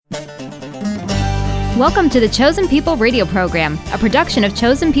Welcome to the Chosen People radio program, a production of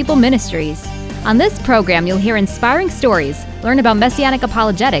Chosen People Ministries. On this program, you'll hear inspiring stories, learn about Messianic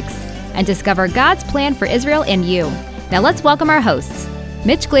apologetics, and discover God's plan for Israel and you. Now let's welcome our hosts,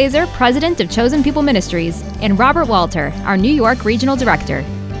 Mitch Glaser, President of Chosen People Ministries, and Robert Walter, our New York Regional Director.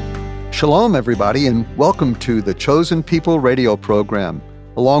 Shalom, everybody, and welcome to the Chosen People radio program.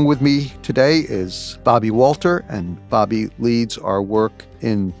 Along with me today is Bobby Walter, and Bobby leads our work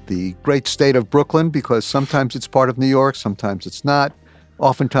in the great state of Brooklyn because sometimes it's part of New York, sometimes it's not.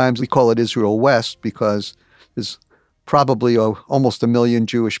 Oftentimes we call it Israel West because there's probably almost 1 million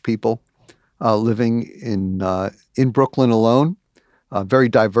Jewish people living in Brooklyn alone. A very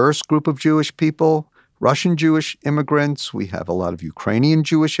diverse group of Jewish people, Russian Jewish immigrants. We have a lot of Ukrainian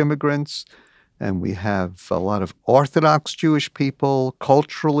Jewish immigrants. And we have a lot of Orthodox Jewish people,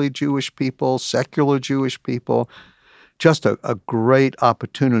 culturally Jewish people, secular Jewish people. Just a great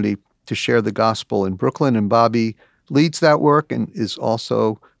opportunity to share the gospel in Brooklyn. And Bobby leads that work and is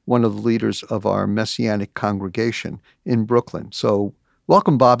also one of the leaders of our Messianic congregation in Brooklyn. So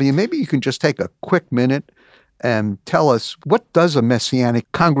welcome, Bobby. And maybe you can just take a quick minute and tell us, what does a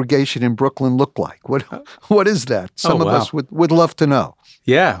Messianic congregation in Brooklyn look like? What is that? Some of us would love to know.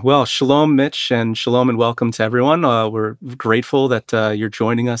 Yeah, well, shalom, Mitch, and shalom and welcome to everyone. We're grateful that you're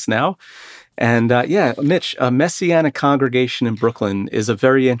joining us now. And Mitch, a Messianic congregation in Brooklyn is a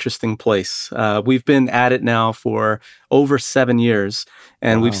very interesting place. We've been at it now for over 7 years,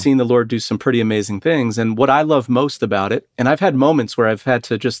 and We've seen the Lord do some pretty amazing things. And what I love most about it, and I've had moments where I've had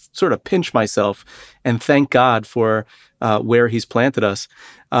to just sort of pinch myself and thank God for where He's planted us,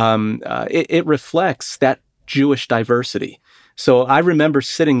 it reflects that Jewish diversity. So I remember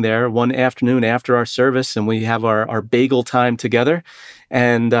sitting there one afternoon after our service, and we have our bagel time together.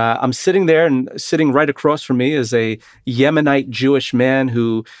 And I'm sitting there, and sitting right across from me is a Yemenite Jewish man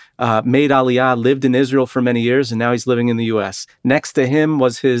who made Aliyah, lived in Israel for many years, and now he's living in the U.S. Next to him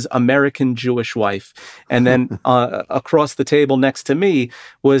was his American Jewish wife. And then across the table next to me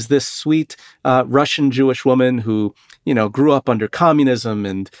was this sweet Russian Jewish woman who, grew up under communism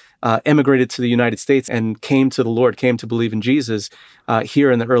and emigrated to the United States and came to the Lord, came to believe in Jesus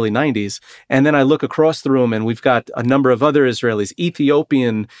here in the early 90s. And then I look across the room, and we've got a number of other Israelis,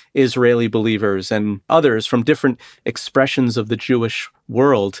 Ethiopian Israeli believers, and others from different expressions of the Jewish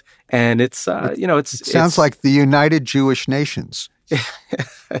world. And it sounds like the United Jewish Nations.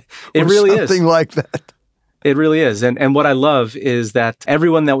 It really is. Something like that. It really is. And what I love is that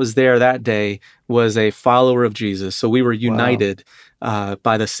everyone that was there that day was a follower of Jesus. So we were united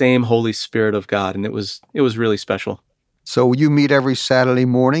by the same Holy Spirit of God. And it was really special. So you meet every Saturday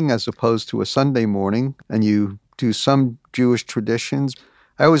morning as opposed to a Sunday morning, and you do some Jewish traditions.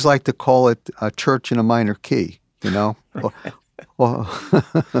 I always like to call it a church in a minor key,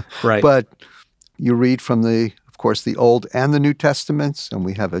 Right. But you read from of course, the Old and the New Testaments, and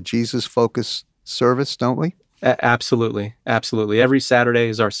we have a Jesus-focused service, don't we? Absolutely. Absolutely. Every Saturday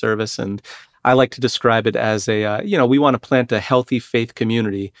is our service, and I like to describe it as we want to plant a healthy faith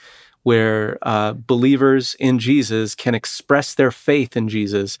community where believers in Jesus can express their faith in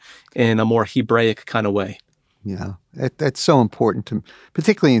Jesus in a more Hebraic kind of way. Yeah, that's so important,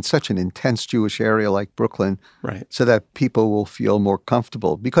 particularly in such an intense Jewish area like Brooklyn, right? So that people will feel more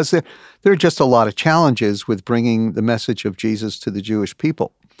comfortable, because there are just a lot of challenges with bringing the message of Jesus to the Jewish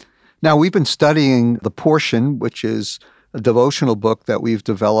people. Now, we've been studying The Portion, which is a devotional book that we've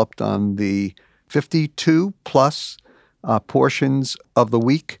developed on the 52-plus portions of the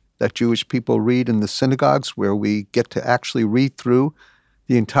week that Jewish people read in the synagogues, where we get to actually read through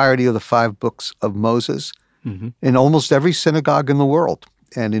the entirety of the 5 books of Moses in almost every synagogue in the world,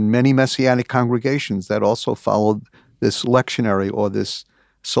 and in many Messianic congregations that also followed this lectionary or this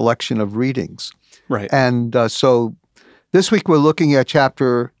selection of readings. Right. And so this week we're looking at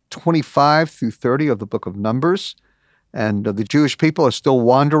chapter 25 through 30 of the book of Numbers, and the Jewish people are still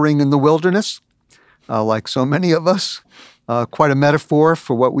wandering in the wilderness, like so many of us. Quite a metaphor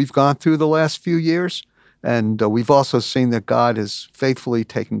for what we've gone through the last few years. And we've also seen that God has faithfully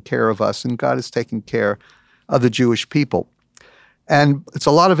taken care of us, and God has taken care of the Jewish people. And it's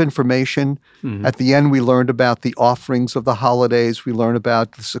a lot of information. At the end, we learned about the offerings of the holidays. We learned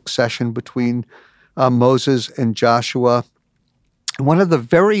about the succession between Moses and Joshua. One of the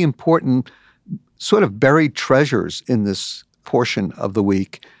very important sort of buried treasures in this portion of the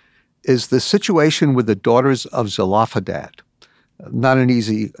week is the situation with the daughters of Zelophehad. Not an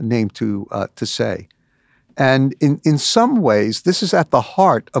easy name to say. And in some ways, this is at the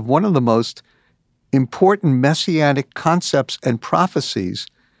heart of one of the most important Messianic concepts and prophecies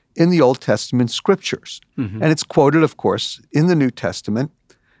in the Old Testament scriptures. And it's quoted, of course, in the New Testament.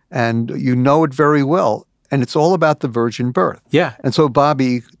 and you know it very well. And it's all about the virgin birth. Yeah. And so,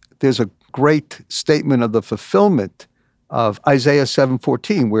 Bobby, there's a great statement of the fulfillment of Isaiah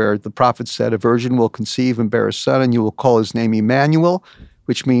 7:14, where the prophet said, a virgin will conceive and bear a son, and you will call his name Emmanuel,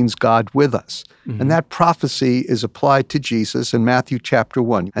 which means God with us. Mm-hmm. And that prophecy is applied to Jesus in Matthew chapter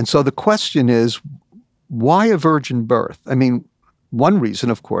 1. And so the question is, why a virgin birth? I mean, one reason,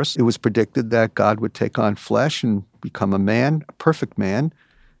 of course, it was predicted that God would take on flesh and become a man, a perfect man,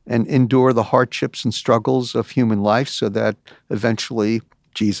 and endure the hardships and struggles of human life so that eventually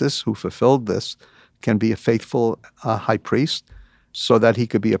Jesus, who fulfilled this, can be a faithful high priest so that he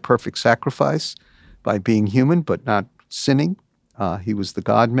could be a perfect sacrifice by being human but not sinning. He was the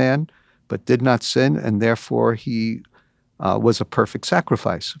God-man but did not sin, and therefore he was a perfect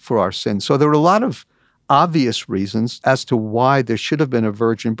sacrifice for our sins. So there were a lot of obvious reasons as to why there should have been a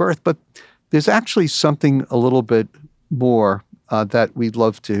virgin birth, but there's actually something a little bit more that we'd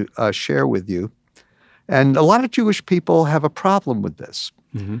love to share with you. And a lot of Jewish people have a problem with this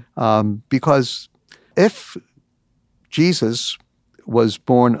because if Jesus was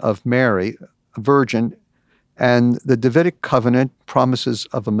born of Mary, a virgin, and the Davidic covenant promises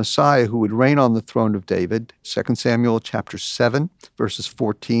of a Messiah who would reign on the throne of David, 2 Samuel chapter 7, verses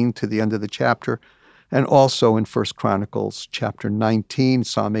 14 to the end of the chapter, and also in 1 Chronicles chapter 19,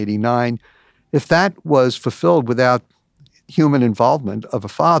 Psalm 89, if that was fulfilled without human involvement of a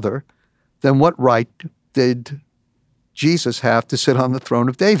father, then what right did Jesus have to sit on the throne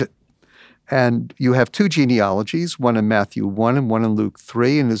of David? And you have two genealogies, one in Matthew 1 and one in Luke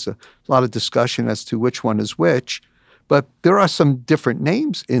 3, and there's a lot of discussion as to which one is which. But there are some different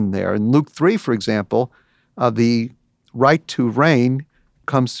names in there. In Luke 3, for example, the right to reign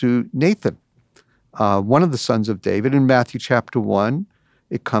comes through Nathan, one of the sons of David. In Matthew chapter 1,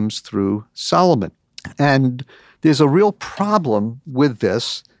 it comes through Solomon. And there's a real problem with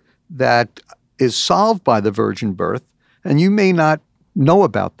this that is solved by the virgin birth. And you may not know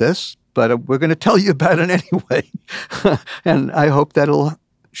about this, but we're going to tell you about it anyway. And I hope that'll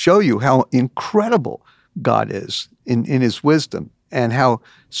show you how incredible God is in his wisdom and how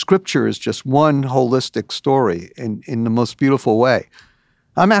Scripture is just one holistic story in the most beautiful way.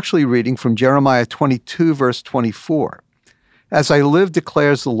 I'm actually reading from Jeremiah 22, verse 24. As I live,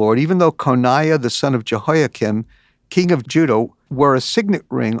 declares the Lord, even though Coniah, the son of Jehoiakim, king of Judah, were a signet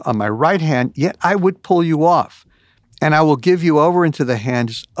ring on my right hand, yet I would pull you off. And I will give you over into the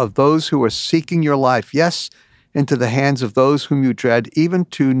hands of those who are seeking your life, yes, into the hands of those whom you dread, even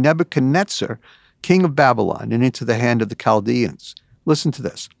to Nebuchadnezzar, king of Babylon, and into the hand of the Chaldeans. Listen to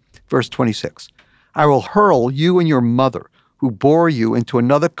this, verse 26. I will hurl you and your mother, who bore you, into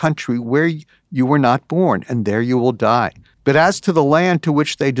another country where you were not born, and there you will die. But as to the land to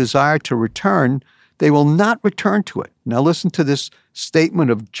which they desire to return, they will not return to it. Now listen to this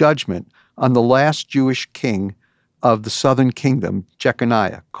statement of judgment on the last Jewish king of the southern kingdom,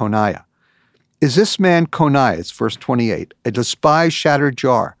 Coniah. Is this man Coniah, it's verse 28, a despised shattered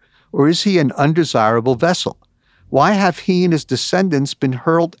jar, or is he an undesirable vessel? Why have he and his descendants been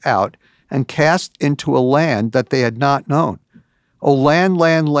hurled out and cast into a land that they had not known? O land,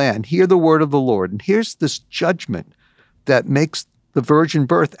 land, land, hear the word of the Lord. And here's this judgment that makes the virgin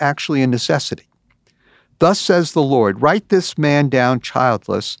birth actually a necessity. Thus says the Lord, write this man down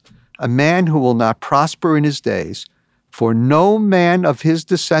childless, a man who will not prosper in his days, for no man of his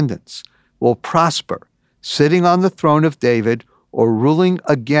descendants will prosper, sitting on the throne of David or ruling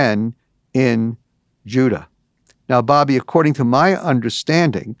again in Judah. Now, Bobby, according to my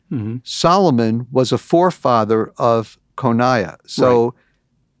understanding, Solomon was a forefather of Coniah. So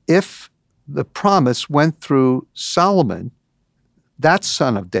if the promise went through Solomon, that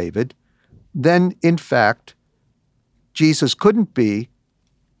son of David, then in fact, Jesus couldn't be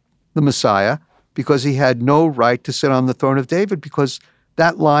the Messiah because he had no right to sit on the throne of David because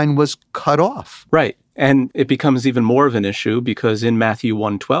that line was cut off. Right. And it becomes even more of an issue because in Matthew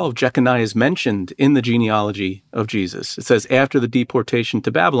 1:12, Jeconiah is mentioned in the genealogy of Jesus. It says, after the deportation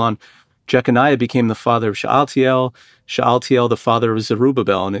to Babylon, Jeconiah became the father of Shealtiel, Shealtiel the father of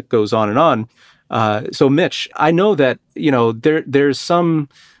Zerubbabel, and it goes on and on. So Mitch, I know that, there's some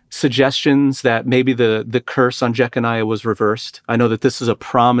suggestions that maybe the curse on Jeconiah was reversed. I know that this is a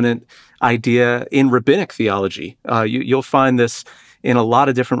prominent idea in rabbinic theology. You'll find this in a lot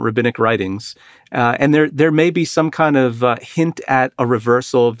of different rabbinic writings. And there may be some kind of hint at a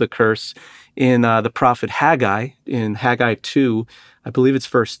reversal of the curse in the prophet Haggai, in Haggai 2, I believe it's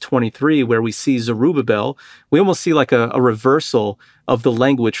verse 23, where we see Zerubbabel. We almost see like a reversal of the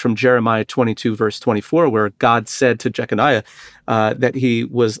language from Jeremiah 22, verse 24, where God said to Jeconiah that he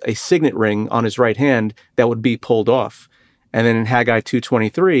was a signet ring on his right hand that would be pulled off. And then in Haggai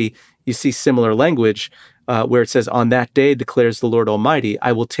 2:23, you see similar language where it says, "On that day, declares the Lord Almighty,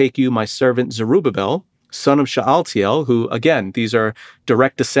 I will take you, my servant Zerubbabel, son of Shealtiel," who, again, these are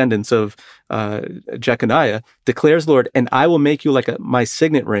direct descendants of Jeconiah, declares the Lord, "and I will make you like my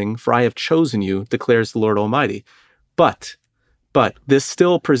signet ring, for I have chosen you, declares the Lord Almighty." But this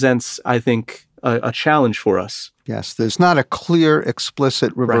still presents, I think, a challenge for us. Yes, there's not a clear,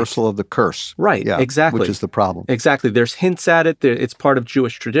 explicit reversal of the curse. Right, yeah, exactly. Which is the problem. Exactly. There's hints at it. It's part of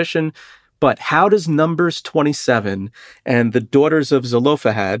Jewish tradition. But how does Numbers 27 and the daughters of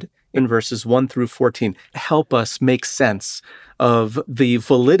Zelophehad in verses 1 through 14 help us make sense of the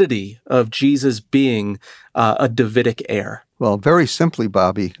validity of Jesus being a Davidic heir? Well, very simply,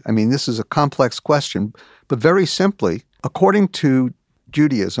 Bobby, I mean, this is a complex question, but very simply, according to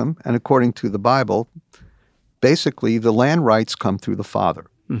Judaism and according to the Bible, basically the land rights come through the father.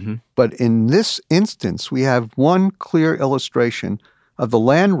 Mm-hmm. But in this instance, we have one clear illustration of the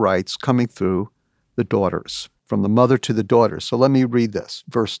land rights coming through the daughters, from the mother to the daughters. So let me read this,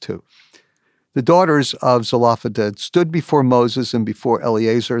 verse 2. The daughters of Zelophehad stood before Moses and before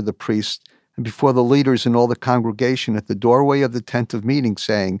Eleazar the priest and before the leaders and all the congregation at the doorway of the tent of meeting,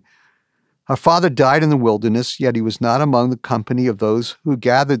 saying, "Our father died in the wilderness, yet he was not among the company of those who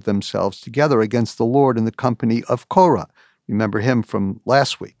gathered themselves together against the Lord in the company of Korah." Remember him from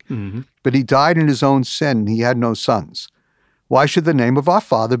last week. Mm-hmm. "But he died in his own sin, and he had no sons. Why should the name of our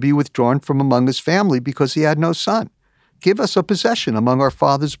father be withdrawn from among his family because he had no son? Give us a possession among our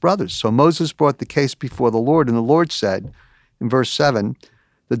father's brothers." So Moses brought the case before the Lord, and the Lord said, in verse 7,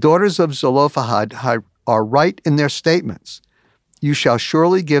 "The daughters of Zelophehad are right in their statements. You shall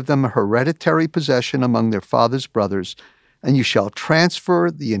surely give them a hereditary possession among their father's brothers, and you shall transfer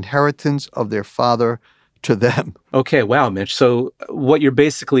the inheritance of their father to them." Okay, wow, Mitch. So what you're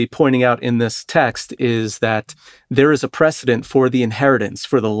basically pointing out in this text is that there is a precedent for the inheritance,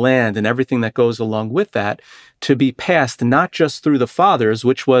 for the land and everything that goes along with that, to be passed not just through the fathers,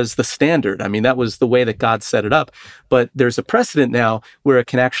 which was the standard. I mean, that was the way that God set it up. But there's a precedent now where it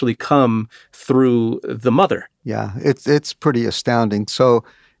can actually come through the mother. Yeah, it's pretty astounding. So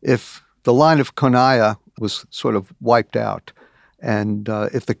if the line of Coniah was sort of wiped out, and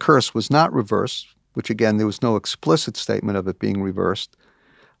if the curse was not reversed, which again, there was no explicit statement of it being reversed,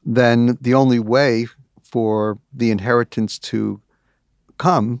 then the only way for the inheritance to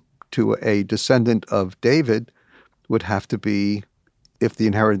come to a descendant of David would have to be if the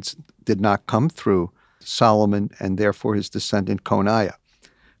inheritance did not come through Solomon and therefore his descendant Coniah.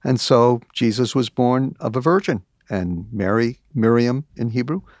 And so Jesus was born of a virgin, and Mary, Miriam in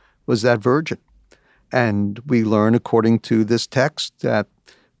Hebrew, was that virgin. And we learn according to this text that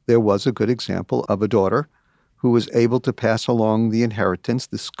there was a good example of a daughter who was able to pass along the inheritance,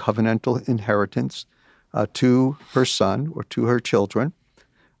 this covenantal inheritance, to her son or to her children.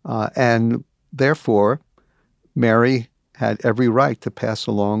 And therefore, Mary had every right to pass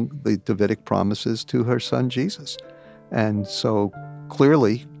along the Davidic promises to her son Jesus. And so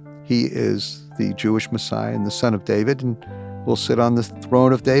clearly, he is the Jewish Messiah and the son of David, and will sit on the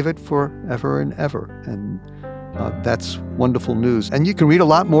throne of David forever and ever. And that's wonderful news. And you can read a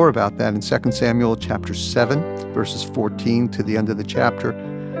lot more about that in 2 Samuel chapter 7, verses 14 to the end of the chapter,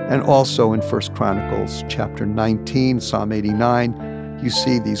 and also in 1 Chronicles chapter 19, Psalm 89. You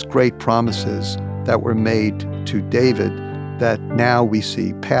see these great promises that were made to David that now we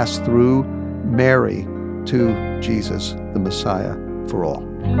see pass through Mary to Jesus, the Messiah for all.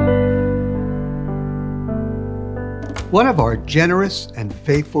 One of our generous and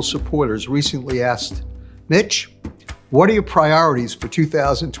faithful supporters recently asked, "Mitch, what are your priorities for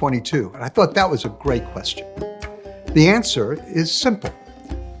 2022? And I thought that was a great question. The answer is simple.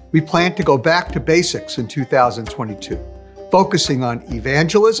 We plan to go back to basics in 2022, focusing on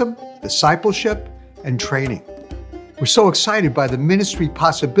evangelism, discipleship, and training. We're so excited by the ministry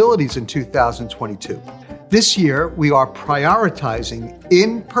possibilities in 2022. This year, we are prioritizing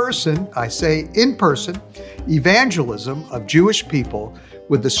in-person, I say in-person, evangelism of Jewish people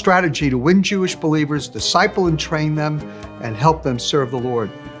with the strategy to win Jewish believers, disciple and train them, and help them serve the Lord.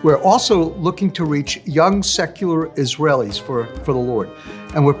 We're also looking to reach young secular Israelis for the Lord.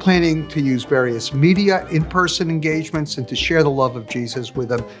 And we're planning to use various media, in-person engagements, and to share the love of Jesus with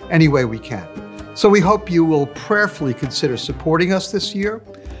them any way we can. So we hope you will prayerfully consider supporting us this year.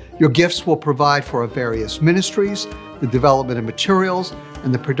 Your gifts will provide for our various ministries, the development of materials,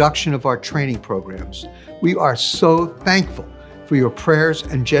 and the production of our training programs. We are so thankful for your prayers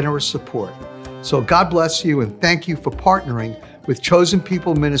and generous support. So God bless you, and thank you for partnering with Chosen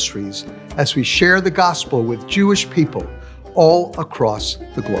People Ministries as we share the gospel with Jewish people all across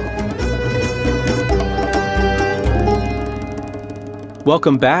the globe.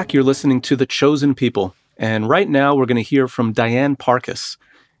 Welcome back. You're listening to The Chosen People. And right now, we're going to hear from Diane Parkas.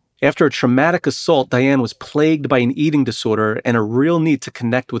 After a traumatic assault, Diane was plagued by an eating disorder and a real need to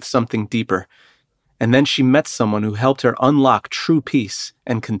connect with something deeper. And then she met someone who helped her unlock true peace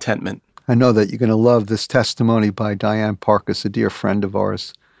and contentment. I know that you're going to love this testimony by Diane Parkas, a dear friend of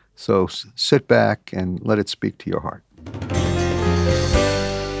ours. So sit back and let it speak to your heart.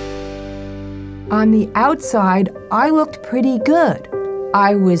 On the outside, I looked pretty good.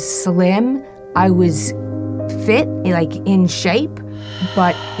 I was slim, I was fit, like in shape,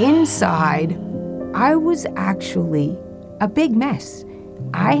 but inside, I was actually a big mess.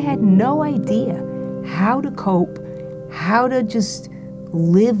 I had no idea how to cope, how to just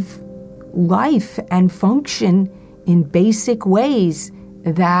live life and function in basic ways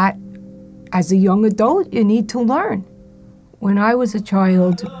that, as a young adult, you need to learn. When I was a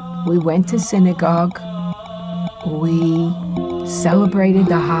child, we went to synagogue, we celebrated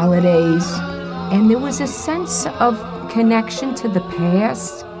the holidays, and there was a sense of connection to the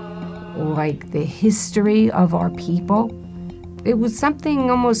past, like the history of our people. It was something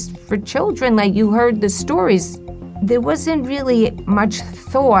almost for children, like you heard the stories. There wasn't really much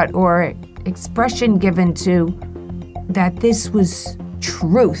thought or expression given to that this was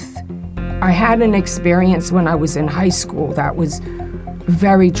truth. I had an experience when I was in high school that was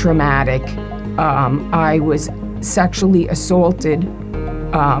very traumatic. I was sexually assaulted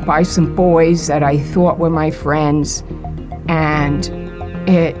by some boys that I thought were my friends, and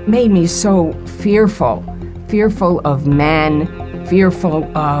it made me so fearful of men, fearful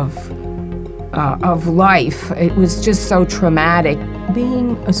of life. It was just so traumatic.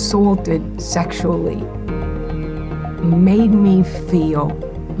 Being assaulted sexually made me feel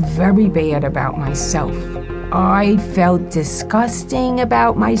very bad about myself. I felt disgusting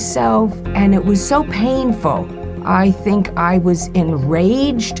about myself, and it was so painful. I think I was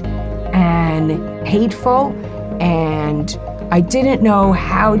enraged and hateful, and I didn't know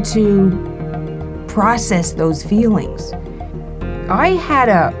how to process those feelings. I had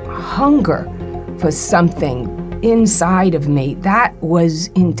a hunger for something inside of me that was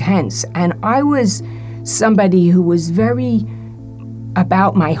intense, and I was somebody who was very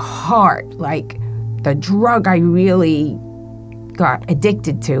about my heart. Like, the drug I really got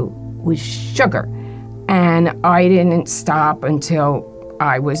addicted to was sugar, and I didn't stop until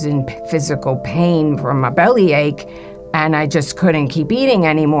I was in physical pain from a bellyache, and I just couldn't keep eating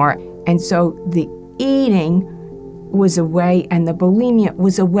anymore. And so the eating was a way, and the bulimia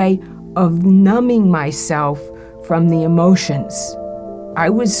was a way of numbing myself from the emotions.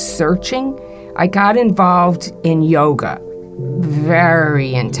 I was searching. I got involved in yoga,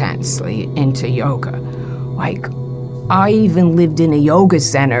 very intensely into yoga. Like, I even lived in a yoga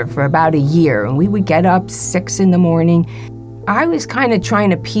center for about a year, and we would get up 6 a.m. I was kind of trying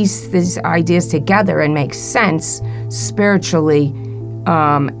to piece these ideas together and make sense spiritually.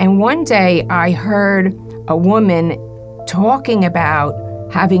 And one day I heard a woman talking about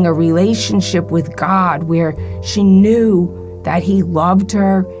having a relationship with God where she knew that He loved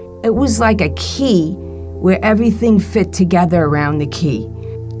her. It was like a key where everything fit together around the key.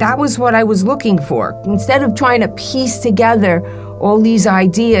 That was what I was looking for. Instead of trying to piece together all these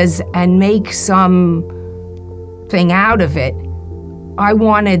ideas and make something out of it, I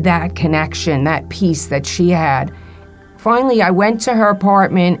wanted that connection, that peace that she had. Finally, I went to her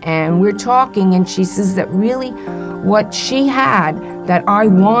apartment and we're talking, and she says that really what she had that I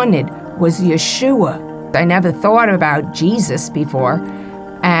wanted was Yeshua. I never thought about Jesus before.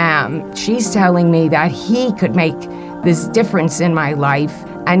 She's telling me that He could make this difference in my life.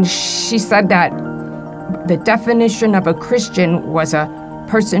 And she said that the definition of a Christian was a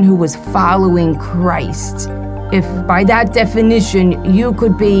person who was following Christ. If by that definition you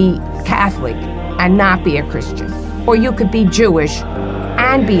could be Catholic and not be a Christian, or you could be Jewish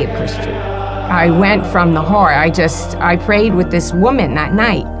and be a Christian. I went from the heart. I prayed with this woman that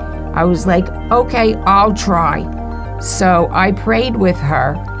night. I was like, okay, I'll try. So I prayed with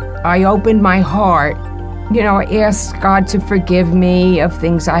her. I opened my heart. You know, I asked God to forgive me of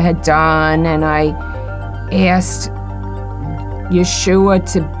things I had done, and I asked Yeshua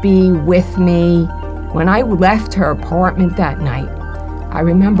to be with me. When I left her apartment that night, I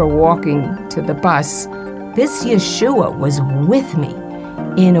remember walking to the bus. This Yeshua was with me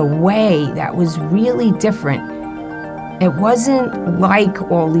in a way that was really different. It wasn't like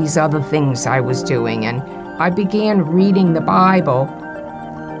all these other things I was doing, and I began reading the Bible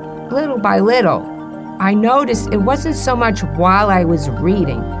little by little. I noticed it wasn't so much while I was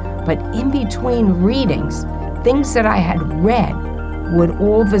reading, but in between readings, things that I had read would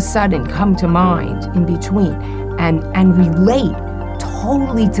all of a sudden come to mind in between and relate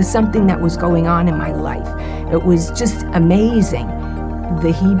totally to something that was going on in my life. It was just amazing.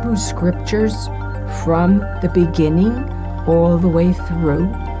 The Hebrew scriptures from the beginning all the way through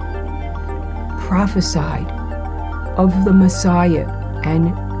prophesied of the Messiah,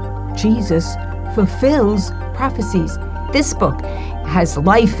 and Jesus fulfills prophecies. This book has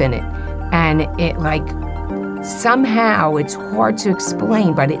life in it, and it somehow, it's hard to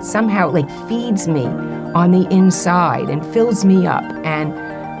explain, but it somehow feeds me on the inside and fills me up, and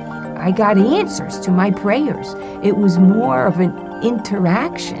I got answers to my prayers. It was more of an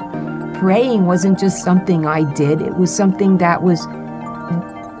interaction. Praying wasn't just something I did, it was something that was,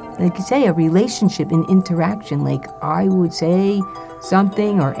 like you say, a relationship, an interaction. I would say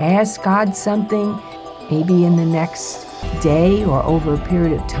something or ask God something, maybe in the next day or over a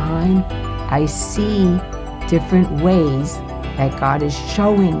period of time, I see different ways that God is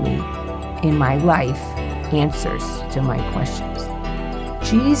showing me in my life answers to my questions.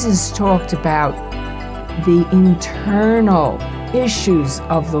 Jesus talked about the internal issues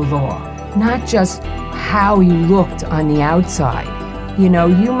of the law, not just how you looked on the outside.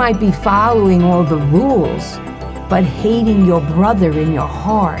 You might be following all the rules, but hating your brother in your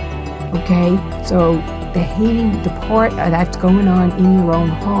heart, okay? So the hating, the part that's going on in your own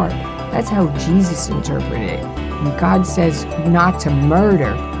heart, that's how Jesus interpreted it. When God says not to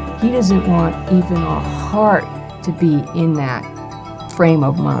murder, he doesn't want even our heart to be in that frame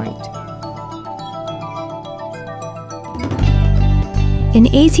of mind. In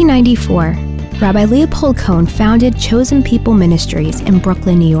 1894, Rabbi Leopold Cohn founded Chosen People Ministries in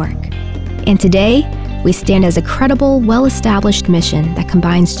Brooklyn, New York. And today, we stand as a credible, well-established mission that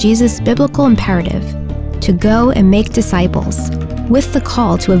combines Jesus' biblical imperative to go and make disciples with the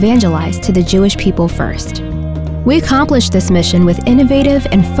call to evangelize to the Jewish people first. We accomplish this mission with innovative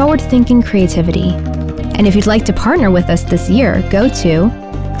and forward-thinking creativity. And if you'd like to partner with us this year, go to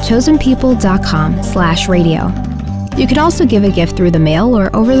chosenpeople.com/radio. You could also give a gift through the mail or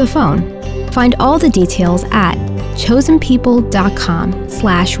over the phone. Find all the details at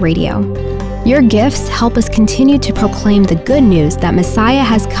chosenpeople.com/radio. Your gifts help us continue to proclaim the good news that Messiah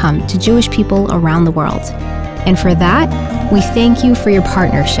has come to Jewish people around the world. And for that, we thank you for your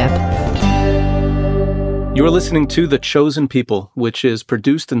partnership. You're listening to The Chosen People, which is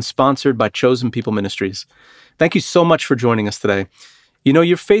produced and sponsored by Chosen People Ministries. Thank you so much for joining us today.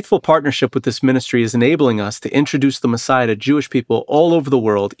 Your faithful partnership with this ministry is enabling us to introduce the Messiah to Jewish people all over the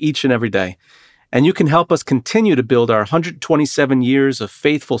world each and every day. And you can help us continue to build our 127 years of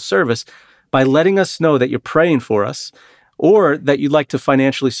faithful service by letting us know that you're praying for us or that you'd like to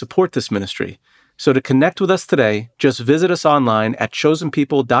financially support this ministry. So to connect with us today, just visit us online at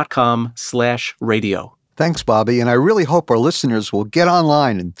chosenpeople.com/radio. Thanks, Bobby. And I really hope our listeners will get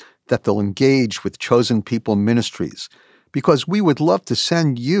online and that they'll engage with Chosen People Ministries, because we would love to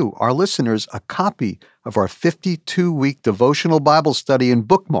send you, our listeners, a copy of our 52-week devotional Bible study and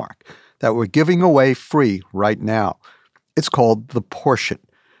bookmark that we're giving away free right now. It's called The Portion,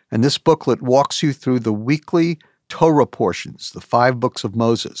 and this booklet walks you through the weekly Torah portions, the 5 books of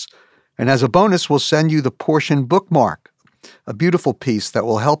Moses. And as a bonus, we'll send you the Portion bookmark, a beautiful piece that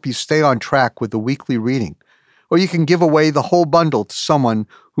will help you stay on track with the weekly reading. Or you can give away the whole bundle to someone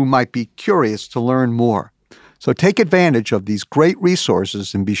who might be curious to learn more. So take advantage of these great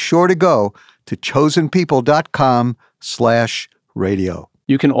resources and be sure to go to chosenpeople.com/radio.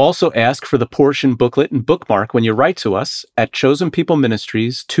 You can also ask for the Portion booklet and bookmark when you write to us at Chosen People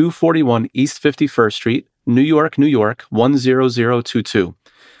Ministries, 241 East 51st Street, New York, New York, 10022.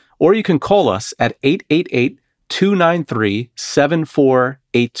 Or you can call us at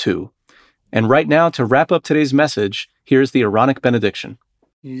 888-293-7482. And right now, to wrap up today's message, here's the Aaronic benediction.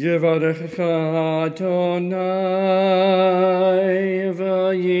 Yevarecha Adonai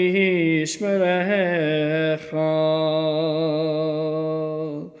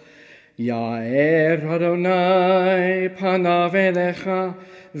v'yishmerecha. Ya'er Adonai panav elecha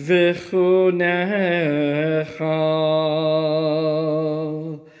v'chunecha.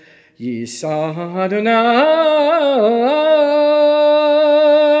 Yisa Adonai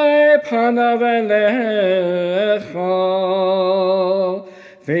panav elecha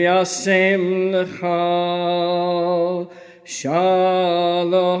v'yasem lecha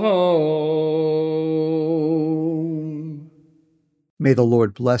shalom. May the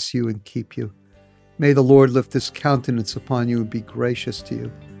Lord bless you and keep you. May the Lord lift his countenance upon you and be gracious to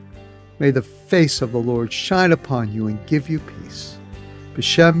you. May the face of the Lord shine upon you and give you peace.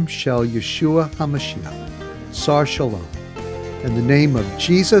 B'Shem Shel Yeshua HaMashiach, Sar Shalom, in the name of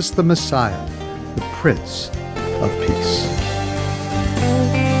Jesus the Messiah, the Prince of Peace.